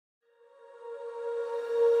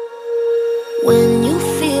When you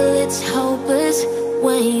feel it's hopeless,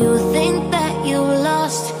 when you think that you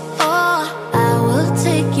lost, oh, I will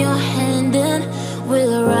take your hand and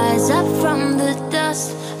we'll rise up from the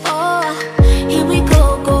dust. Oh,